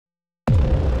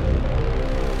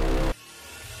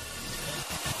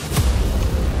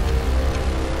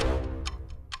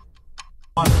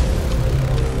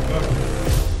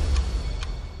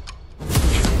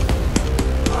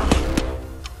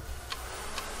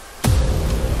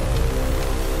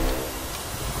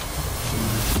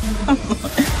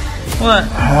What?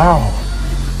 Wow.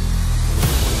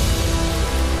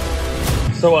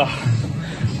 So,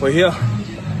 we're here.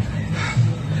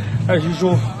 As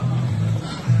usual.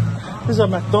 This is a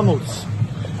McDonald's.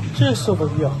 Just over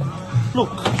here.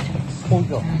 Look. Oh,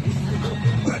 yeah.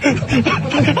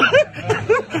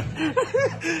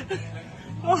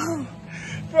 Oh,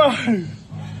 bro.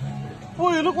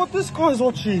 Boy, look what this guy's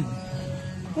watching.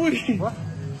 Boy. What?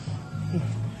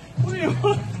 Boy,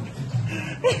 what?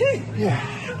 Yeah.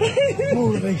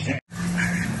 Motivation.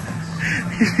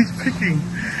 He's picking.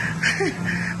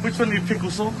 Which one do you pick,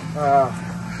 also?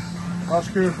 Ice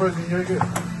cream and frozen yogurt.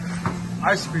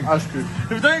 Ice cream. Ice cream.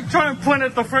 If don't try and point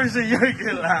at the frozen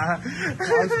yogurt,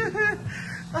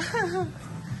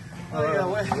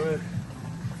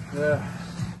 Yeah.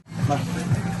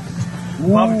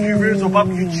 Barbecue ribs or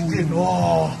barbecue chicken?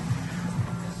 Oh.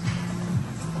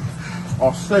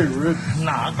 I'll say ribs.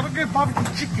 Nah, I'm gonna get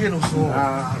barbecue chicken or so.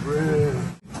 Nah, ribs.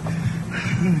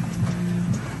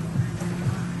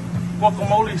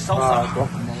 Guacamole, salsa.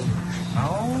 Guacamole.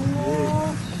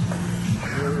 Oh.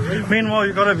 Yeah. Meanwhile,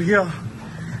 you got over here.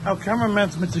 Our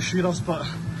cameraman's meant to shoot us, but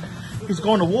he's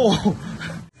going to war.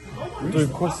 We're doing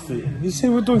CrossFit. You see,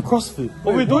 we're doing CrossFit.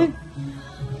 What are we doing?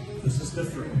 This is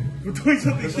different. We're doing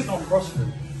something. This is not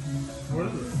CrossFit. What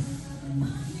is it?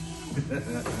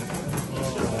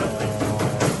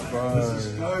 This is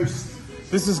Ghost.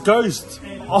 This is Ghost.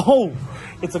 Oh,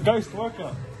 it's a Ghost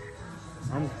workout.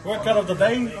 Workout of the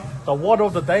day. The water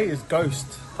of the day is Ghost.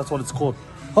 That's what it's called.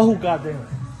 Oh, goddamn.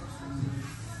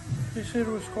 They said it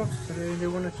was squats today. They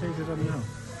want to change it up now.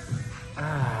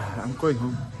 I'm going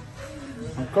home.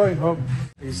 I'm going home.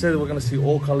 He said we're gonna see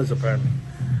all colors apparently.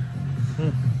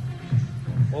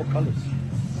 All colors.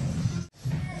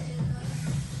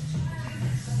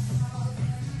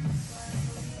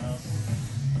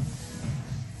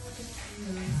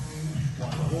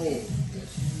 Four.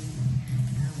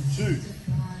 2.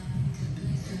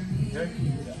 Okay.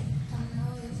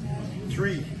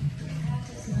 3.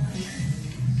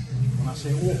 When I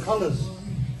say all colors,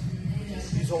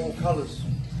 these are all colors.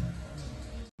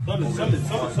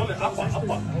 Solid,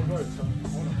 upper.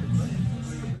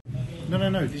 No,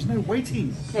 there's no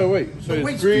weighting. No, wait. So The it's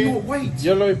weights do green, not weight.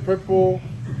 yellow, purple,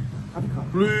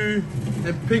 blue,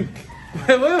 and pink.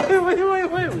 Wait.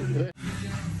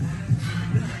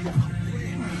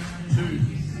 2.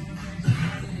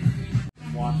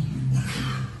 1.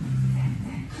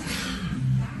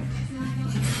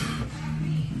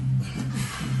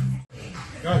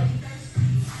 Go.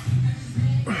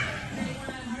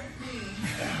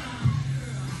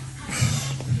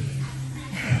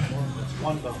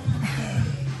 One go.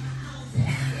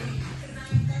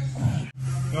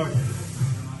 Go.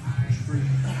 3.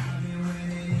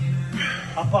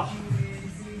 Upper.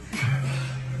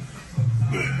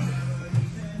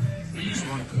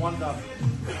 One down.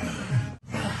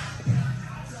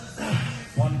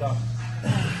 One down.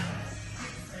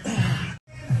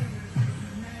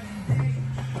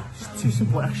 Just 2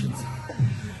 simple actions.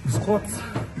 Squats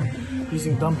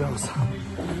using dumbbells.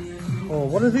 Oh,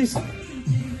 what are these?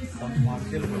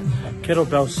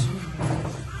 Kettlebells.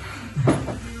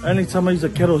 Only time I use a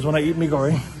kettle is when I eat mee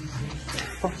goreng.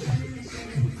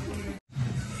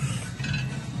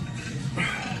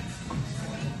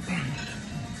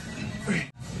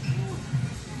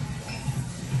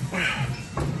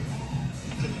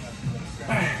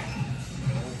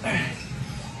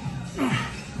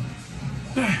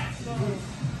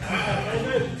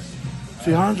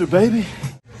 $300, baby.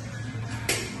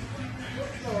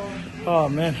 Oh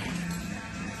man,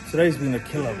 today's been a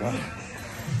killer, bro.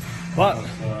 But,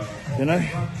 you know,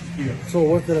 it's all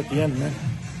worth it at the end, man.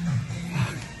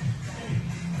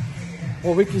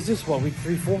 What week is this? What, week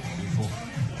 3, 4?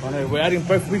 I know, we're adding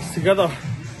both weeks together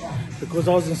because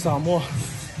I was in Samoa.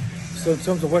 So in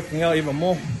terms of working out even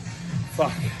more,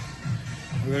 fuck,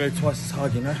 we're gonna go twice as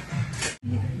hard, you know?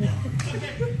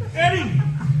 Eddie!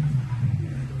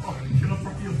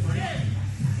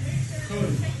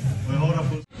 Wait, hold up.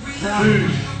 2,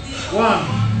 1,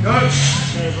 go!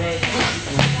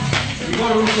 You got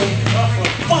to also.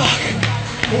 Fuck!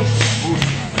 Push.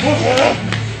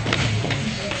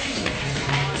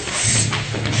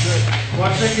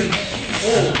 5 seconds.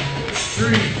 4,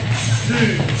 3, 2,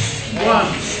 1,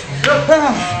 go!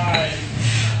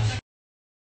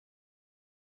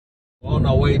 On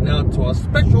our way now to our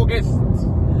special guest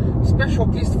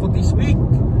for this week.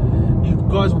 You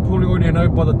guys will probably already know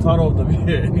by the title of the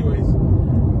video anyways.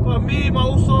 But me, but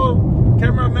also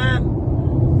cameraman,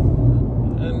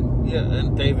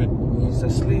 and David, he's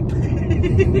asleep.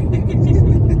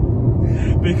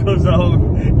 Because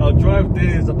our drive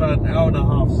there is about an hour and a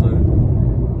half, so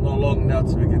not long now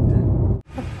till we get there.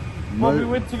 Well, we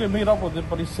went to meet up with him,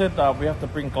 but he said we have to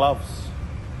bring gloves.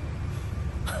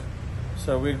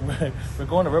 So we're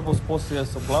going to Rebel Sports to get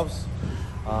some gloves.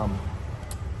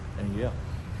 And yeah.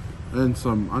 And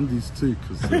some undies too,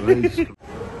 because the range.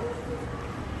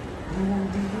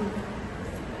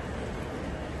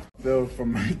 They were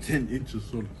from my 10 inches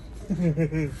sort of.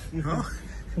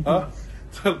 Huh?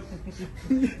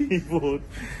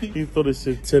 he thought it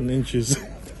said 10 inches.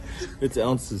 It's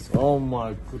ounces. Oh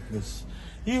my goodness.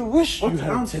 You wish you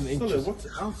had 10 inches. What's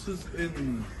ounces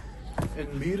in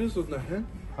meters on the hand?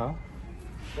 Huh?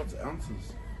 What's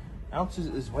ounces? Ounces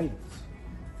is weight,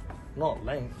 not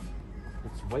length.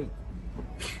 It's weight.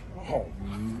 Oh.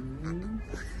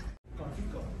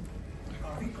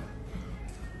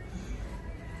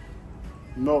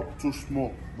 Not too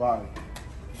small, but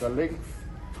the length.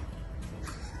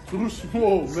 Too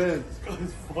small, man.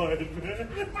 It's fine, man.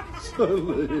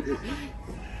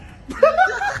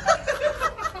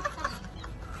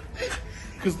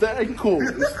 Because the ankle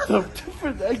is the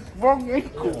different wrong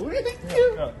ankle.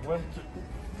 Yeah,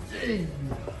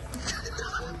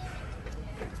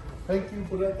 Thank you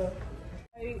for that.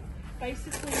 So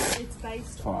basically, it's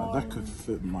based Oh, on. that could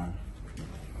fit my.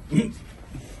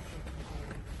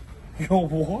 Your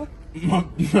what? my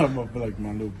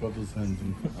little brother's hands.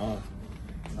 No,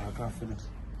 I can't fit it.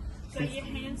 So your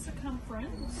hand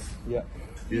circumference. Yeah.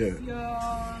 Yeah. Your.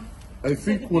 I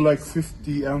think we're like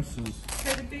 50 ounces.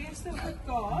 So the biggest that we've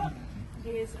got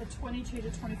is a 22 to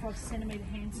 25 centimetre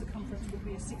hand circumference, would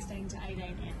be a 16 to 18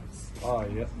 ounce. Oh,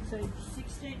 yeah. So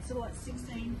 16, so like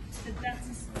 16, that's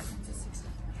a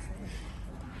 16.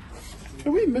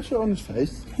 Can we measure on his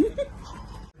face?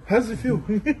 How's it feel?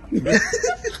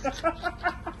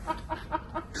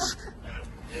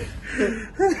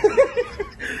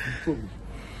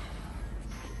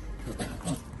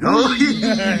 Oh,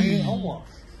 yeah.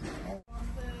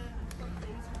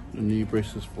 The knee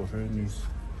braces for her knees.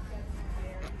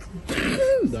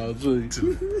 That's it.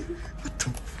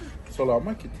 So I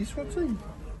might get these ones in.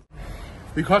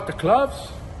 We got the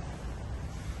gloves.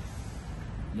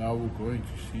 Now we're going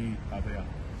to see Havea.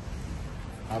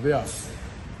 Havea,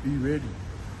 be ready.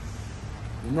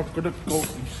 We're not gonna go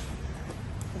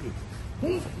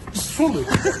solid.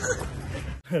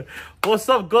 What's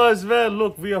up, guys, man?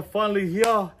 Look, we are finally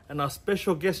here, and our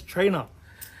special guest trainer,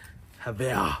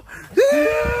 Havea.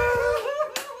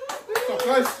 What's up,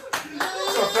 guys?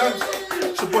 What's up, fans?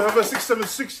 It's your boy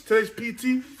HAVEA676. Today's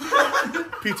PT.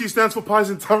 PT stands for Pies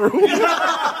and Taro.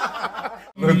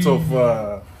 Length of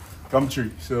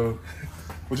Gumtree. So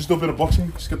we'll just do a bit of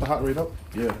boxing. Just get the heart rate up.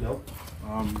 Yeah. Yep.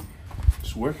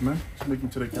 Just work, man. Just make them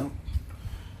till they count.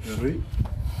 Yeah, right?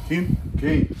 Team?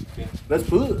 Okay. Let's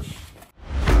push.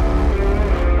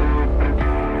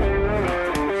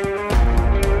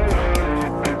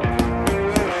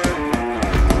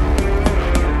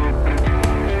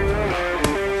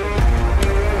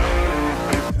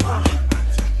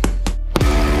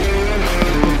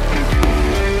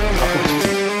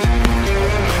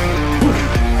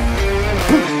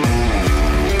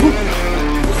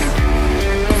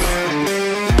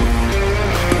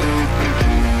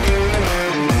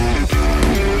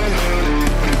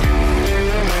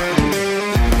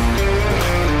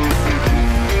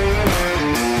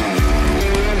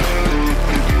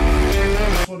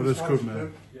 That's good,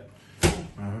 man.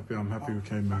 I'm happy we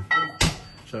came, man.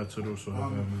 Shout out to those who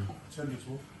have man. 10 to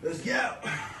 12. Let's go! Yeah.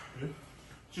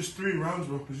 Just 3 rounds,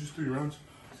 bro. It's just 3 rounds.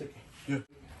 Yeah.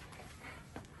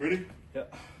 Ready? Yeah.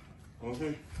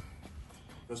 Okay.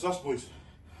 That's us, boys.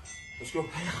 Let's go.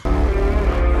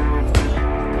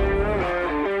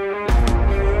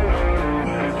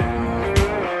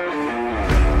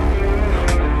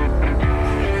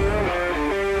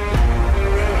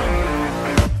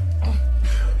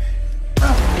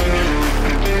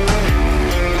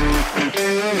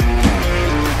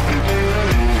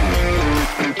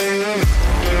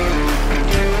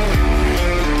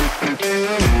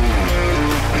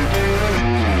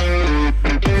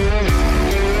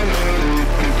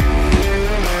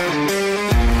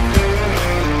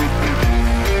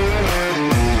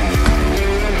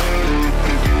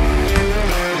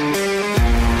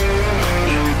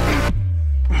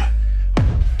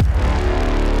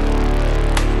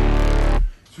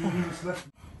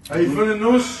 How you feeling,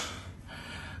 Nose?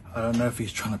 I don't know if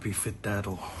he's trying to be fit dad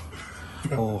or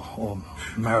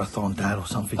marathon dad or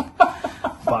something,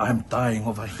 but I'm dying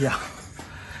over here.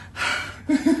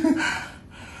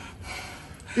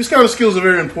 These kind of skills are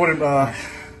very important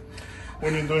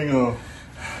when you're doing a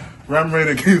Ram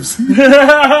Raider games.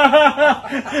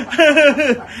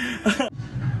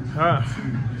 Alright.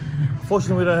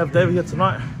 Fortunately, we don't have David here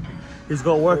tonight. He's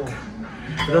got work.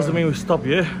 It doesn't mean we stop,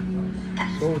 yeah?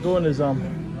 So what we're doing is just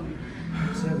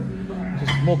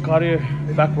more cardio,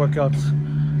 back workouts.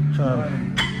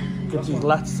 Trying to get these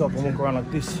lats so I can walk around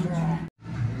like this. 4.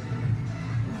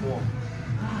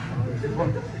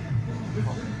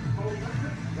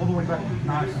 All the way back.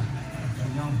 Nice.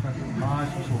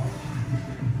 Nice and soft.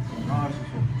 Nice and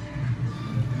soft.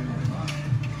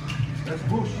 Let's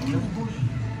push. Let's push.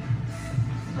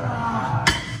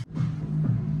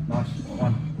 Nice.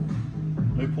 1.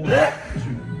 No pauses.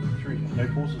 2, 3. No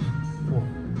pauses. 4.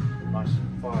 Nice.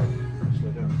 5.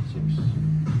 Slow down. 6,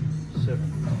 7,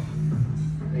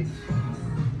 8,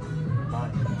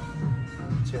 9,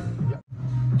 10. Yep.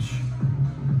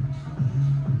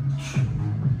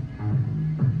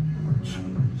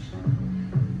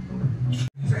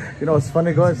 You know what's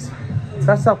funny, guys?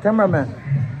 That's our cameraman.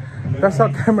 That's our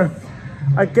cameraman.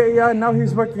 I get yeah, now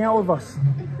he's working out with us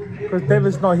because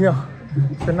David's not here.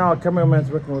 So now our cameraman's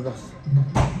working with us.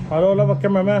 I don't love a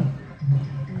cameraman.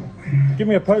 Give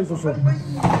me a pose or so.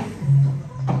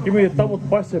 Give me a double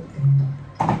bicep.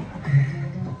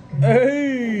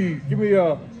 Hey, give me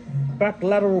a back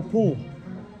lateral pull.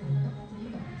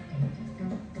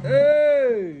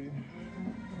 Hey,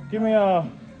 give me a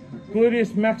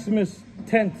gluteus maximus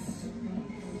tense.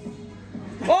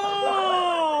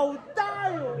 Oh,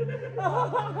 damn!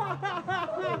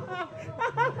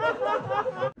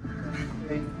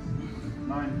 8,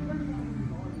 9,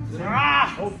 10.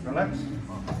 Oh, relax.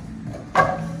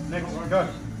 Next, go.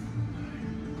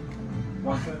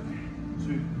 1,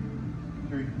 2,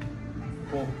 3,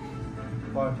 4,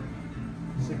 5,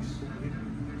 6,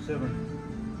 7,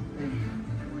 8,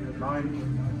 9,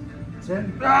 10.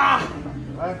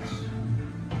 Relax.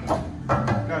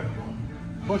 Go.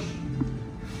 Push.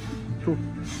 2.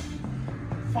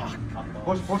 Fuck.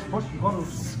 Push, push, push. You got it.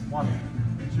 1,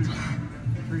 2,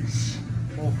 3,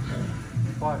 4,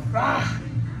 5.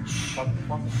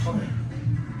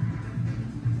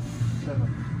 7,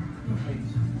 8,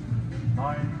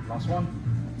 9. Last one.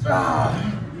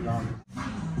 Done.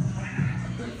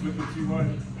 Flip it too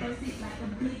wide.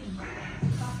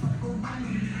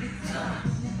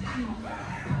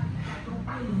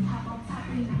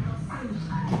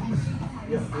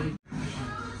 Yeah.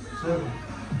 7,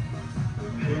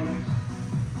 8,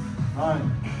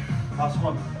 9. Last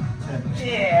one. 10.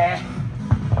 Yeah.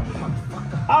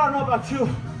 I don't know about you,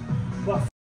 but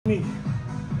me.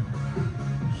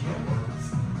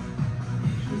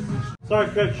 Sorry,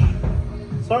 coach.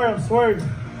 Sorry, I'm swearing.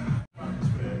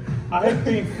 I hate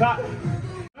being fat.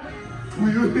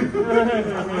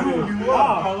 You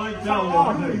are. I like that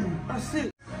one. That's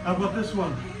it. How about this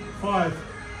one? 5,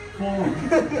 4,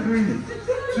 3,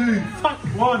 2,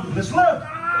 1. Let's live.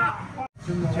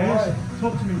 Jess,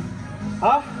 talk to me.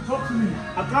 Huh? Talk to me.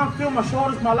 I can't feel my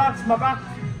shoulders, my lats, my back.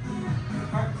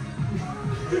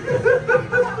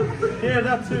 Yeah,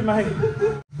 that too, mate.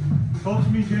 Talk to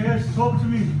me, Jess. Talk to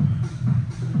me.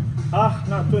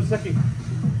 No, do a second.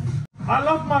 I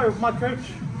love my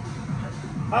coach.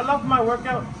 I love my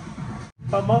workout.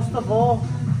 But most of all,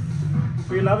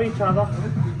 we love each other.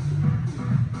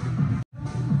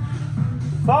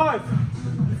 5,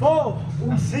 4,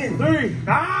 3.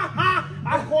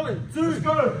 I call it 2. Let's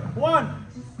go. 1.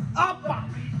 Up.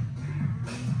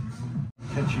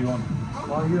 Catch you on.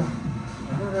 Oh yeah.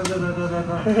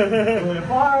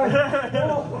 5,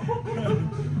 4.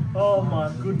 Oh my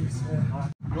goodness,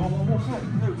 man. Go one more set.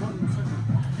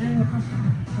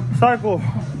 Cycle.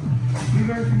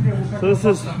 So this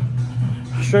is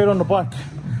straight on the bike.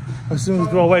 As soon as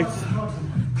we do our weights,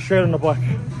 straight on the bike.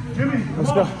 Jimmy,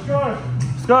 Let's go.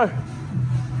 Let's go.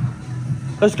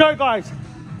 Let's go, guys.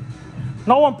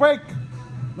 No one break.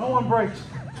 No one breaks.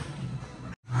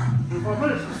 25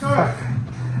 minutes, let's go.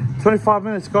 25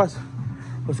 minutes, guys.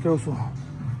 Let's go. So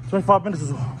 25 minutes or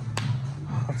so.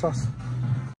 That's us.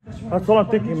 That's all I'm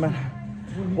thinking, man.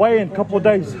 Weigh in, couple of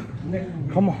days.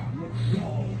 Come on.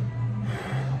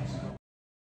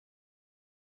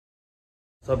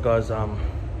 What's up, guys?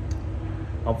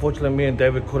 Unfortunately, me and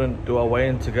David couldn't do our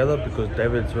weigh-in together because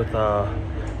David's with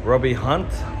Robbie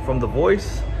Hunt from The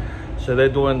Voice. So they're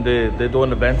doing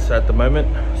events at the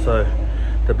moment. So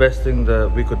the best thing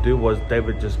that we could do was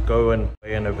David just go and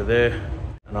weigh in over there,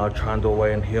 and I'll try and do a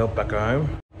weigh in here back at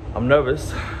home. I'm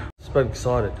nervous, but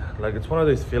excited. Like, it's one of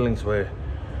those feelings where,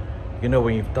 you know,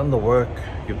 when you've done the work,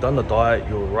 you've done the diet,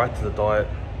 you were right to the diet,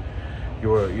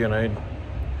 you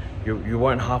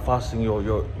weren't half-assing your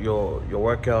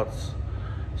workouts.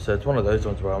 So it's one of those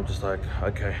ones where I'm just like,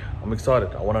 okay, I'm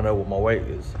excited. I want to know what my weight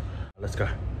is. Let's go.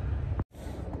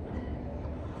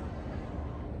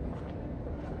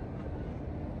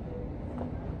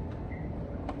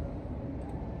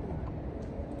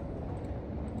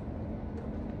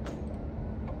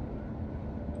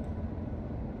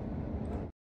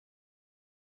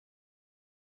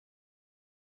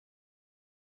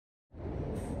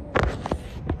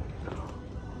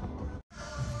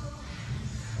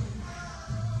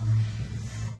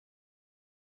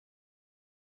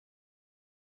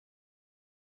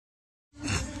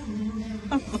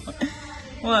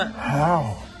 What?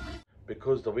 How?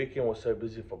 Because the weekend was so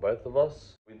busy for both of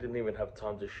us, we didn't even have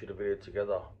time to shoot a video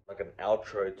together, like an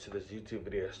outro to this YouTube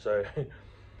video. So,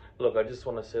 look, I just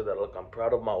want to say that, look, I'm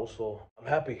proud of my uso. I'm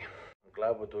happy. I'm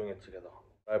glad we're doing it together.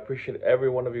 I appreciate every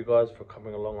one of you guys for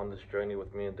coming along on this journey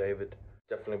with me and David.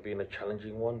 Definitely been a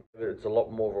challenging one. It's a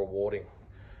lot more rewarding,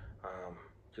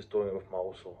 just doing it with my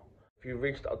uso. If you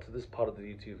reached out to this part of the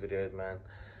YouTube video, man,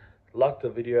 like the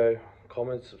video,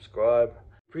 comment, subscribe.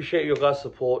 Appreciate your guys'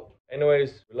 support.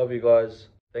 Anyways, we love you guys.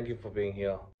 Thank you for being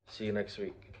here. See you next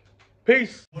week.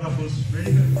 Peace. This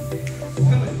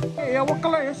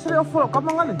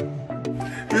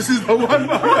is the one.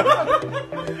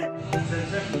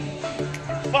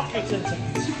 Fuck you, 10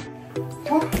 seconds.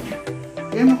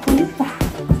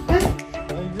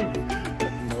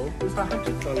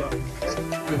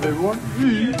 Everyone,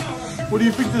 what do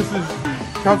you think this is?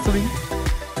 Counseling?